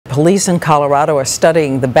Police in Colorado are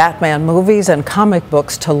studying the Batman movies and comic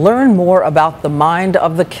books to learn more about the mind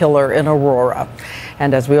of the killer in Aurora.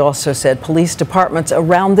 And as we also said, police departments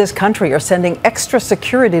around this country are sending extra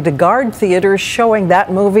security to guard theaters showing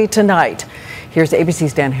that movie tonight. Here's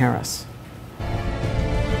ABC's Dan Harris.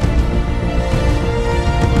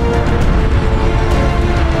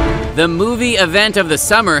 The movie event of the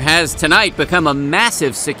summer has tonight become a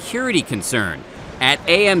massive security concern. At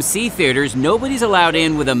AMC theaters, nobody's allowed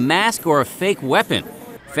in with a mask or a fake weapon.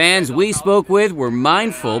 Fans we spoke with were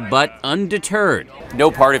mindful but undeterred.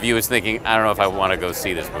 No part of you is thinking, I don't know if I want to go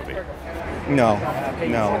see this movie. No,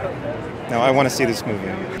 I want to see this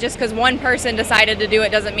movie. Just because one person decided to do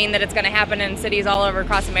it doesn't mean that it's going to happen in cities all over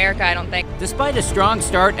across America, I don't think. Despite a strong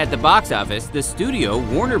start at the box office, the studio,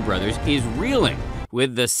 Warner Brothers, is reeling,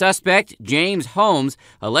 with the suspect, James Holmes,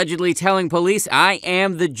 allegedly telling police, "I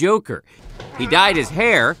am the Joker." He dyed his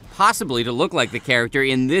hair, possibly to look like the character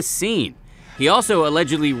in this scene. He also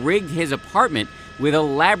allegedly rigged his apartment with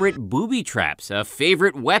elaborate booby traps, a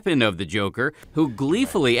favorite weapon of the Joker, who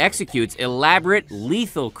gleefully executes elaborate,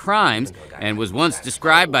 lethal crimes and was once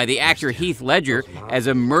described by the actor Heath Ledger as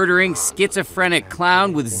a murdering, schizophrenic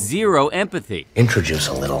clown with zero empathy. Introduce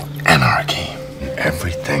a little anarchy.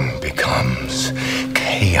 Everything becomes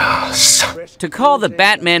chaos. To call the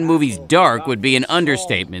Batman movies dark would be an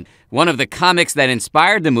understatement. One of the comics that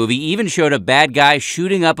inspired the movie even showed a bad guy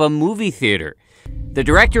shooting up a movie theater. The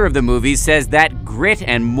director of the movies says that grit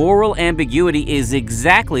and moral ambiguity is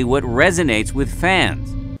exactly what resonates with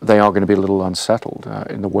fans. They are going to be a little unsettled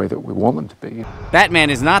in the way that we want them to be. Batman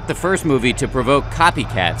is not the first movie to provoke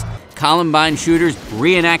copycats. Columbine shooters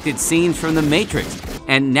reenacted scenes from The Matrix,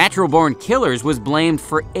 and Natural Born Killers was blamed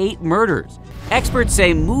for 8 murders. Experts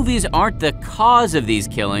say movies aren't the cause of these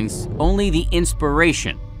killings, only the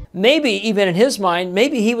inspiration. Maybe even in his mind,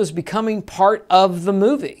 maybe he was becoming part of the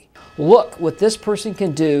movie. Look what this person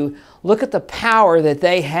can do. Look at the power that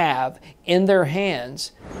they have in their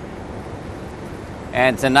hands.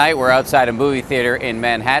 And tonight we're outside a movie theater in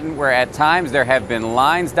Manhattan where at times there have been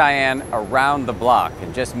lines, Diane, around the block.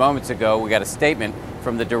 And just moments ago we got a statement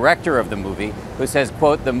from the director of the movie who says,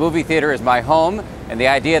 quote, "The movie theater is my home, and the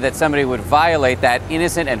idea that somebody would violate that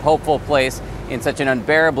innocent and hopeful place in such an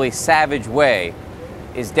unbearably savage way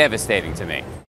is devastating to me."